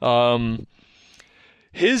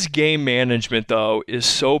 His game management, though, is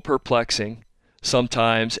so perplexing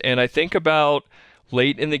sometimes. And I think about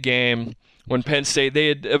late in the game when Penn State, they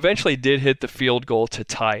had eventually did hit the field goal to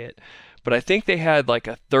tie it. But I think they had like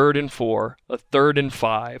a 3rd and 4, a 3rd and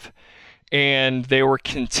 5, and they were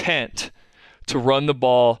content to run the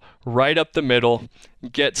ball right up the middle,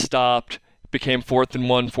 get stopped, became 4th and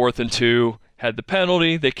 1, 4th and 2, had the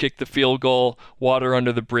penalty, they kicked the field goal, water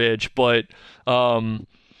under the bridge. But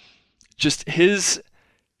just his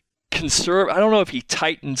I don't know if he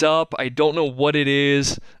tightens up. I don't know what it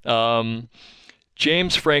is.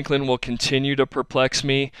 James Franklin will continue to perplex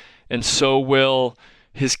me, and so will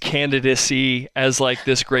his candidacy as like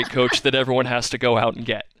this great coach that everyone has to go out and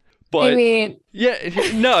get. But I mean, yeah,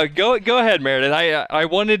 no, go ahead, Meredith. I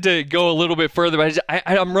wanted to go a little bit further, but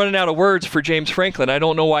I'm running out of words for James Franklin. I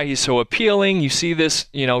don't know why he's so appealing. You see this,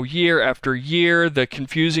 year after year, the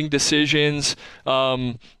confusing decisions.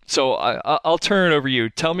 So I'll turn it over to you.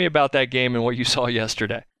 Tell me about that game and what you saw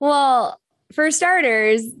yesterday. Well, for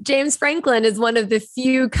starters, James Franklin is one of the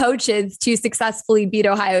few coaches to successfully beat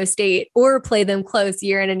Ohio State or play them close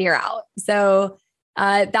year in and year out. So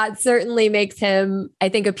that certainly makes him, I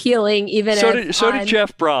think, appealing. Even so did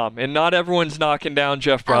Jeff Brom, and not everyone's knocking down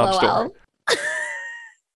Jeff Brom's door.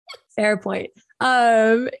 Fair point.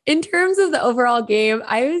 In terms of the overall game,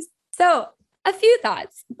 a few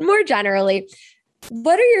thoughts more generally.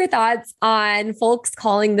 What are your thoughts on folks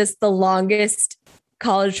calling this the longest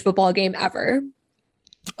college football game ever?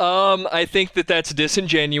 I think that's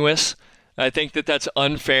disingenuous. I think that's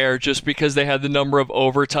unfair just because they had the number of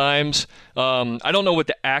overtimes. I don't know what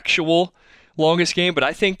the actual longest game, but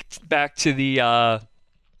I think back to the, I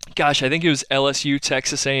think it was LSU,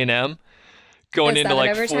 Texas A&M going into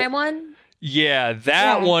like overtime one. Yeah,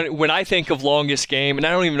 that one, when I think of longest game, and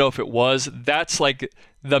I don't even know if it was, that's like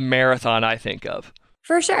the marathon I think of.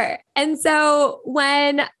 For sure. And so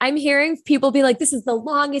when I'm hearing people be like, this is the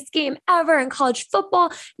longest game ever in college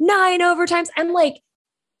football, 9 overtimes, I'm like,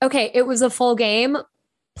 okay, it was a full game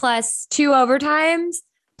plus 2 overtimes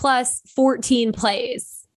plus 14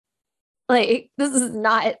 plays. Like, this is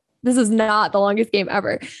not the longest game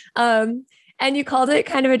ever. And you called it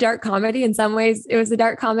kind of a dark comedy. In some ways, it was a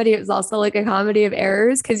dark comedy. It was also like a comedy of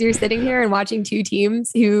errors because you're sitting here and watching two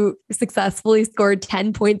teams who successfully scored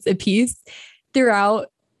 10 points apiece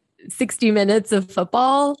throughout 60 minutes of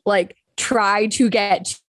football, like try to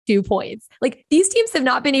get 2 points. Like, these teams have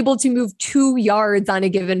not been able to move 2 yards on a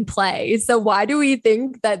given play. So why do we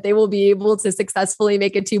think that they will be able to successfully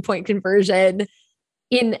make a 2-point conversion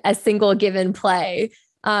in a single given play?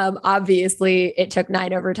 Obviously it took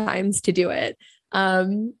 9 overtimes to do it.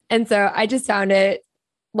 And so I just found it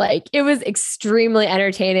like, it was extremely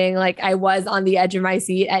entertaining. Like, I was on the edge of my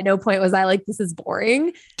seat. At no point was I like, this is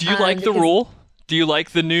boring. Do you like the rule? Do you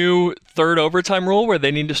like the new 3rd overtime rule where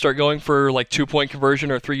they need to start going for like 2-point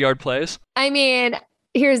conversion or 3-yard plays? I mean,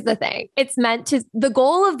 here's the thing. The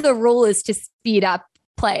goal of the rule is to speed up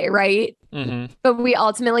play, right? Mm-hmm. But we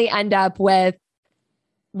ultimately end up with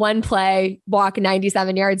one play, walk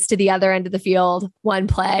 97 yards to the other end of the field, one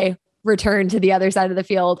play, return to the other side of the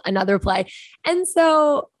field, another play. And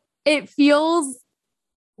so it feels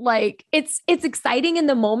like it's exciting in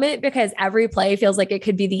the moment because every play feels like it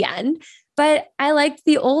could be the end. But I liked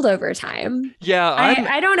the old overtime. Yeah.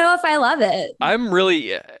 I don't know if I love it.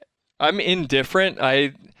 I'm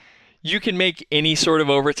indifferent. You can make any sort of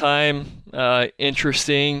overtime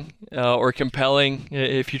interesting or compelling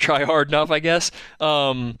if you try hard enough, I guess. I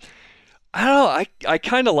don't know. I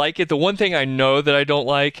kind of like it. The one thing I know that I don't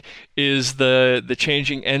like is the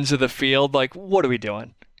changing ends of the field. Like, what are we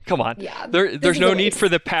doing? Come on. Yeah, there's no need for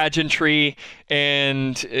the pageantry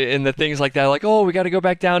and the things like that. Like, oh, we got to go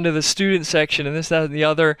back down to the student section and this, that, and the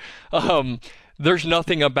other. There's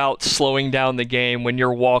nothing about slowing down the game when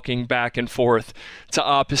you're walking back and forth to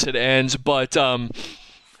opposite ends. But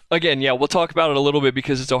again, yeah, we'll talk about it a little bit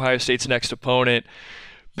because it's Ohio State's next opponent.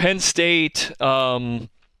 Penn State,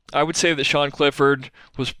 I would say that Sean Clifford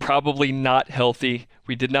was probably not healthy.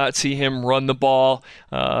 We did not see him run the ball,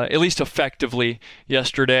 at least effectively,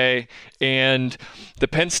 yesterday. And the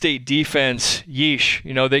Penn State defense,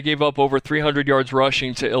 yeesh, they gave up over 300 yards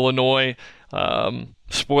rushing to Illinois.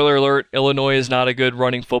 Spoiler alert, Illinois is not a good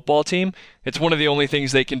running football team. It's one of the only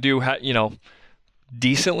things they can do,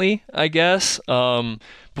 decently, I guess.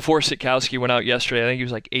 Before Sikowski went out yesterday, I think he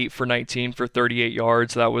was like 8 for 19 for 38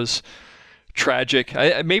 yards. That was tragic.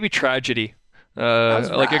 Maybe tragedy.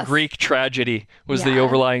 Like a Greek tragedy was the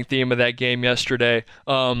overlying theme of that game yesterday.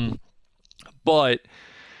 But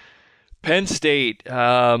Penn State,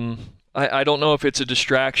 I don't know if it's a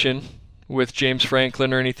distraction with James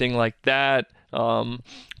Franklin or anything like that,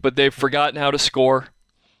 but they've forgotten how to score.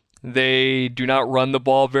 They do not run the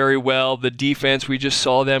ball very well. The defense, we just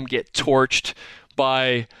saw them get torched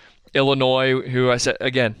by Illinois, who I said,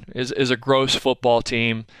 again, is a gross football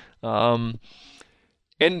team. And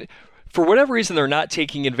for whatever reason, they're not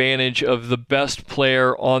taking advantage of the best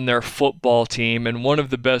player on their football team and one of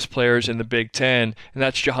the best players in the Big Ten, and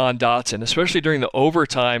that's Jahan Dotson. Especially during the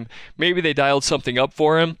overtime, maybe they dialed something up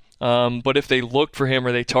for him, but if they looked for him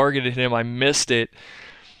or they targeted him, I missed it.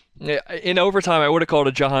 In overtime, I would have called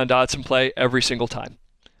a Jahan Dotson play every single time.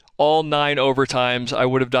 All 9 overtimes, I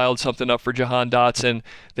would have dialed something up for Jahan Dotson.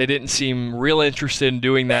 They didn't seem real interested in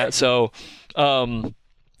doing that, so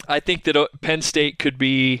I think that Penn State could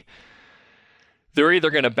be, they're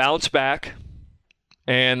either going to bounce back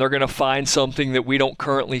and they're going to find something that we don't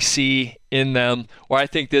currently see in them, or I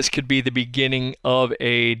think this could be the beginning of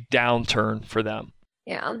a downturn for them.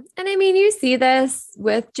 Yeah. And I mean, you see this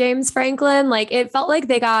with James Franklin. Like, it felt like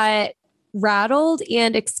they got rattled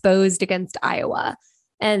and exposed against Iowa.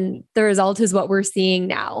 And the result is what we're seeing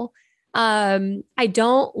now. I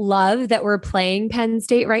don't love that we're playing Penn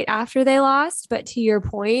State right after they lost, but to your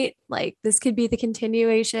point, like, this could be the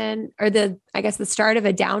continuation or the start of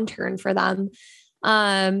a downturn for them.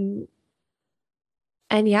 And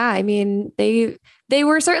yeah, I mean, they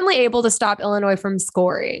were certainly able to stop Illinois from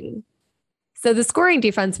scoring. So the scoring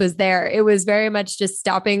defense was there. It was very much just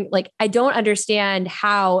stopping. Like, I don't understand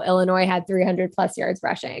how Illinois had 300 plus yards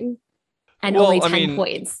rushing and only 10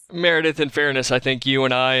 points. Meredith, in fairness, I think you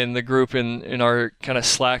and I and the group in our kind of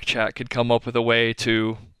Slack chat could come up with a way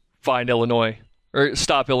to find Illinois or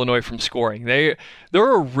stop Illinois from scoring. They're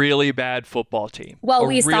a really bad football team. Well,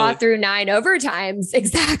 we saw through 9 overtimes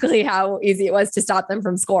exactly how easy it was to stop them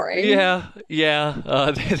from scoring. Yeah.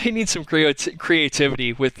 They need some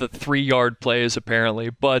creativity with the 3-yard plays, apparently.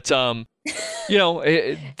 But,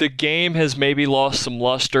 the game has maybe lost some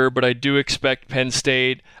luster, but I do expect Penn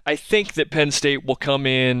State. I think that Penn State will come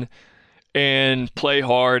in and play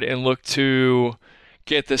hard and look to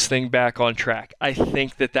get this thing back on track. I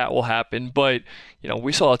think that will happen. But,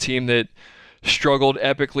 we saw a team that struggled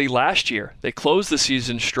epically last year. They closed the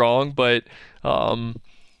season strong, but,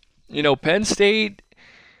 Penn State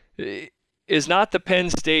is not the Penn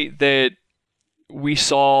State that we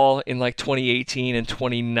saw in like 2018 and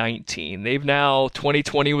 2019.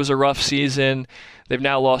 2020 was a rough season. They've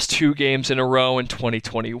now lost 2 games in a row in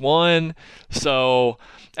 2021. So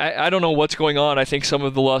I don't know what's going on. I think some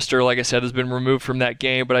of the luster, like I said, has been removed from that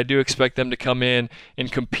game, but I do expect them to come in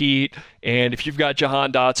and compete. And if you've got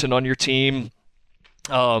Jahan Dotson on your team,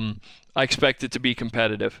 I expect it to be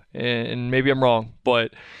competitive. And maybe I'm wrong,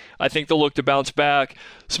 but I think they'll look to bounce back.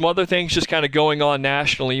 Some other things just kind of going on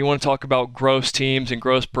nationally. You want to talk about gross teams and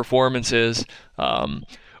gross performances.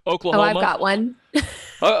 Oklahoma. Oh, I've got one.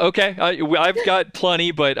 Okay. I've got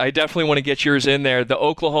plenty, but I definitely want to get yours in there. The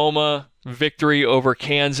Oklahoma victory over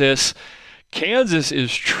Kansas. Kansas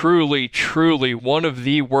is truly, truly one of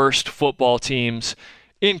the worst football teams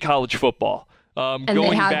in college football. And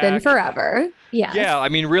they have been forever. Yes. Yeah, I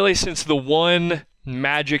mean, really since the one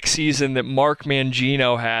magic season that Mark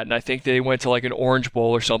Mangino had, and I think they went to like an Orange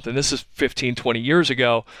Bowl or something. This is 15, 20 years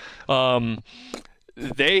ago.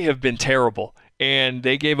 They have been terrible. And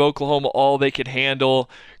they gave Oklahoma all they could handle.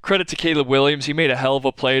 Credit to Caleb Williams. He made a hell of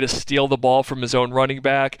a play to steal the ball from his own running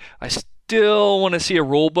back. I still want to see a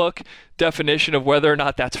rule book definition of whether or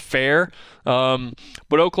not that's fair. But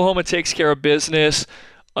Oklahoma takes care of business.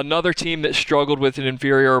 Another team that struggled with an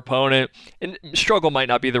inferior opponent, and struggle might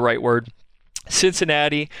not be the right word,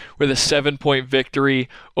 Cincinnati with a 7-point victory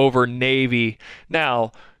over Navy.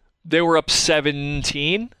 Now, they were up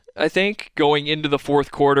 17, I think, going into the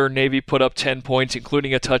fourth quarter. Navy put up 10 points,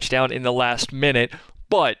 including a touchdown in the last minute.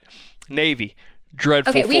 But Navy,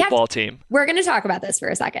 dreadful football team. We're going to talk about this for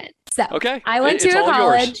a second. So okay. I went to a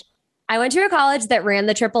college. I went to a college that ran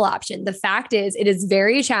the triple option. The fact is, it is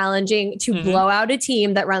very challenging to blow out a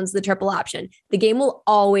team that runs the triple option. The game will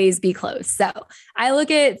always be close. So I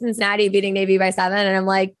look at Cincinnati beating Navy by 7 and I'm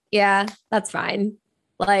like, yeah, that's fine.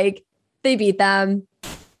 Like, they beat them.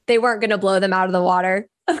 They weren't going to blow them out of the water.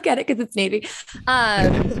 Oh, get it? Because it's Navy.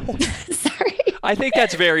 Sorry. I think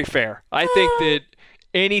that's very fair. I think that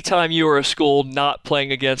anytime you are a school not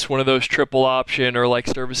playing against one of those triple option or like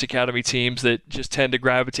service academy teams that just tend to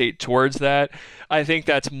gravitate towards that, I think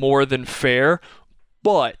that's more than fair.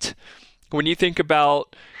 But when you think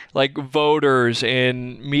about like voters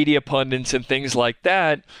and media pundits and things like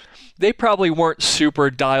that, they probably weren't super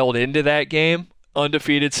dialed into that game.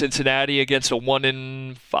 Undefeated Cincinnati against a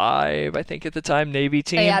 1-5, I think at the time, Navy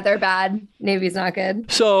team. Yeah, they're bad. Navy's not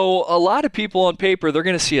good. So a lot of people on paper, they're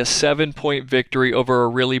going to see a 7-point victory over a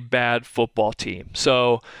really bad football team.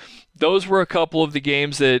 So those were a couple of the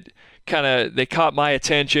games that they caught my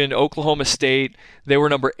attention. Oklahoma State, they were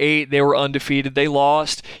number 8. They were undefeated. They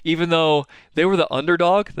lost, even though they were the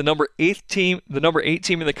underdog. The number 8 team in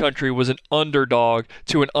the country was an underdog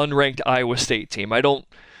to an unranked Iowa State team. I don't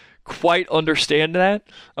quite understand that,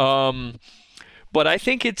 but I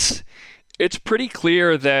think it's pretty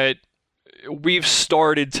clear that we've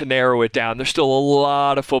started to narrow it down. There's still a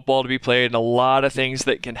lot of football to be played and a lot of things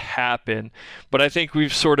that can happen, but I think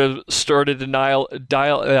we've sort of started to narrow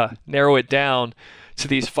it down to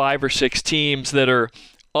these 5 or 6 teams that are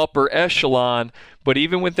upper echelon. But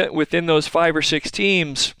even within those 5 or 6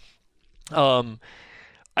 teams, I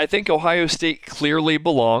think Ohio State clearly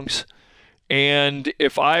belongs. And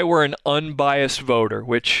if I were an unbiased voter,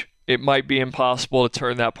 which it might be impossible to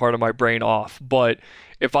turn that part of my brain off, but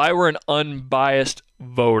if I were an unbiased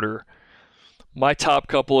voter, my top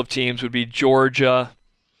couple of teams would be Georgia.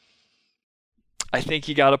 I think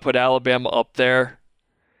you got to put Alabama up there.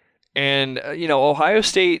 And, Ohio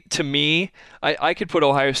State, to me, I could put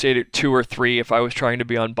Ohio State at 2 or 3 if I was trying to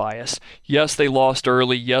be unbiased. Yes, they lost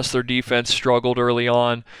early. Yes, their defense struggled early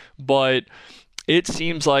on. But it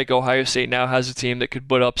seems like Ohio State now has a team that could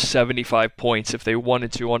put up 75 points if they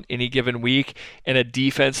wanted to on any given week, and a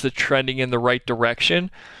defense that's trending in the right direction.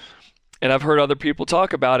 And I've heard other people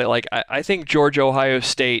talk about it. Like, I think Georgia-Ohio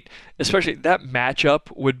State, especially that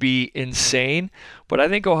matchup, would be insane. But I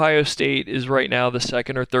think Ohio State is right now the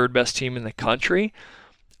 2nd or 3rd best team in the country.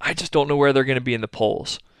 I just don't know where they're going to be in the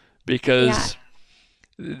polls, because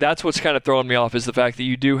that's what's kind of throwing me off, is the fact that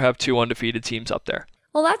you do have 2 undefeated teams up there.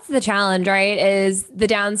 Well, that's the challenge, right? Is the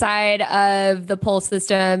downside of the poll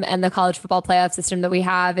system and the college football playoff system that we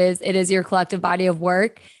have is it is your collective body of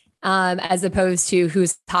work, as opposed to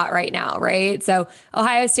who's hot right now, right? So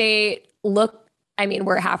Ohio State,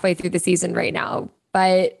 we're halfway through the season right now,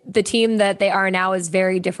 but the team that they are now is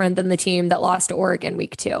very different than the team that lost to Oregon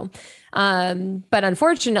week 2. But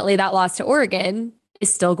unfortunately, that loss to Oregon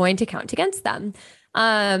is still going to count against them.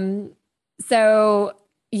 So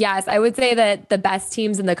yes, I would say that the best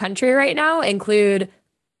teams in the country right now include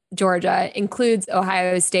Georgia, includes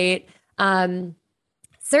Ohio State.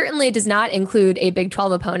 Certainly does not include a Big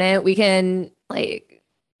 12 opponent. We can, I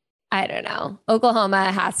don't know.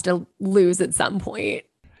 Oklahoma has to lose at some point.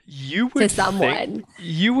 You would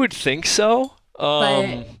think so.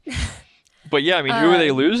 But yeah, who are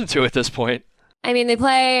they losing to at this point? They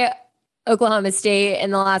play Oklahoma State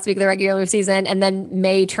in the last week of the regular season, and then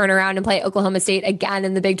may turn around and play Oklahoma State again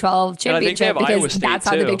in the Big 12 championship, because that's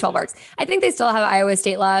how the Big 12 works. I think they still have Iowa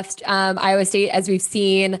State left. Iowa State, as we've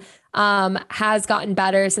seen, has gotten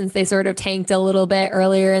better since they sort of tanked a little bit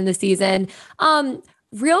earlier in the season.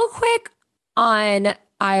 Real quick on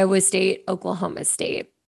Iowa State, Oklahoma State.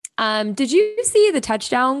 Did you see the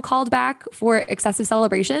touchdown called back for excessive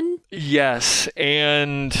celebration? Yes,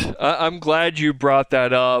 and I'm glad you brought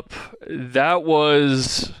that up. That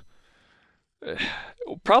was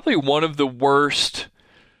probably one of the worst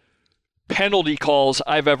penalty calls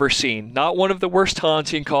I've ever seen. Not one of the worst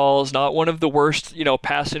taunting calls, not one of the worst,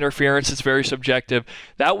 pass interference. It's very subjective.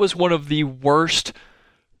 That was one of the worst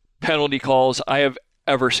penalty calls I have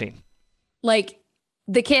ever seen.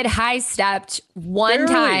 The kid high-stepped one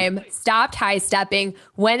time, stopped high-stepping,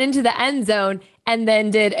 went into the end zone, and then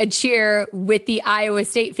did a cheer with the Iowa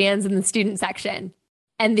State fans in the student section.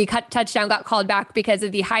 And the touchdown got called back because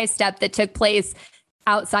of the high step that took place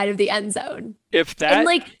outside of the end zone. You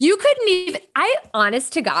couldn't even, I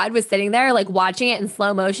honest to God was sitting there watching it in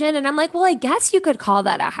slow motion. And I'm like, well, I guess you could call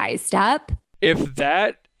that a high step. If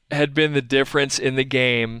that had been the difference in the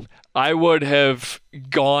game, I would have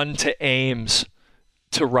gone to Ames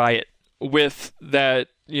to riot with that,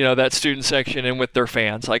 that student section and with their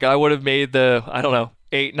fans. I would have made the,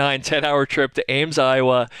 8, 9, 10-hour trip to Ames,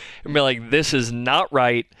 Iowa, and be like, this is not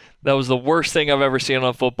right. That was the worst thing I've ever seen on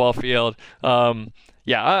a football field.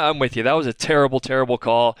 Yeah, I'm with you. That was a terrible, terrible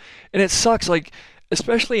call. And it sucks, like,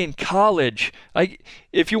 especially in college.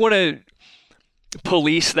 If you want to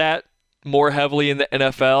police that more heavily in the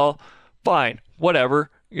NFL, fine, whatever.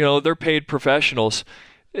 You know, they're paid professionals.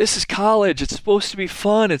 This is college. It's supposed to be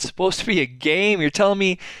fun. It's supposed to be a game. You're telling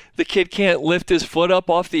me the kid can't lift his foot up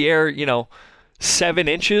off the air, 7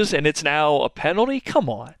 inches, and it's now a penalty? Come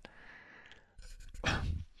on.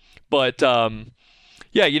 But,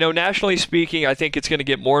 nationally speaking, I think it's going to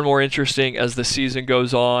get more and more interesting as the season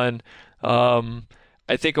goes on.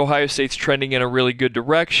 I think Ohio State's trending in a really good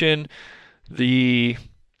direction. The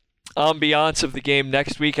ambiance of the game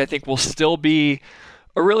next week, I think, will still be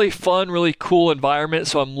a really fun, really cool environment,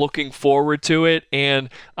 so I'm looking forward to it, and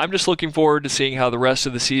I'm just looking forward to seeing how the rest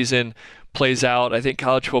of the season plays out. I think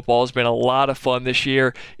college football has been a lot of fun this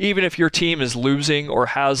year. Even if your team is losing or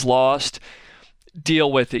has lost,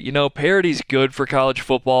 deal with it. Parity's good for college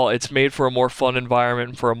football. It's made for a more fun environment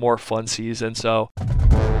and for a more fun season, so...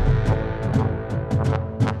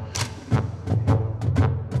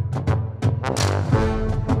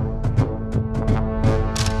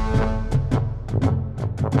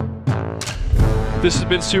 This has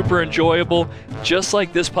been super enjoyable, just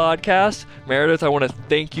like this podcast. Meredith, I want to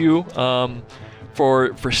thank you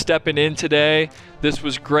for stepping in today. This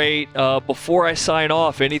was great. Before I sign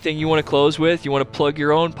off, anything you want to close with? You want to plug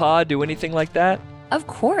your own pod, do anything like that? Of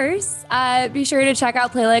course. Be sure to check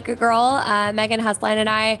out Play Like a Girl. Megan Husline and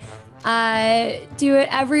I do it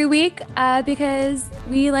every week because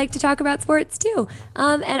we like to talk about sports too.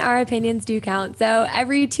 And our opinions do count. So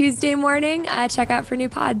every Tuesday morning, check out for new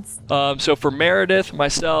pods. So for Meredith,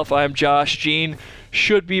 myself, I'm Josh. Gene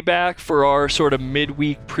should be back for our sort of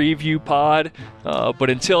midweek preview pod. But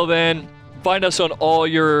until then, find us on all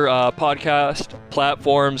your podcast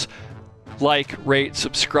platforms. Like, rate,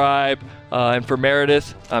 subscribe. And for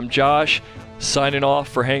Meredith, I'm Josh, signing off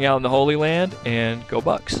for Hang Out in the Holy Land, and go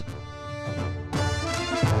Bucks.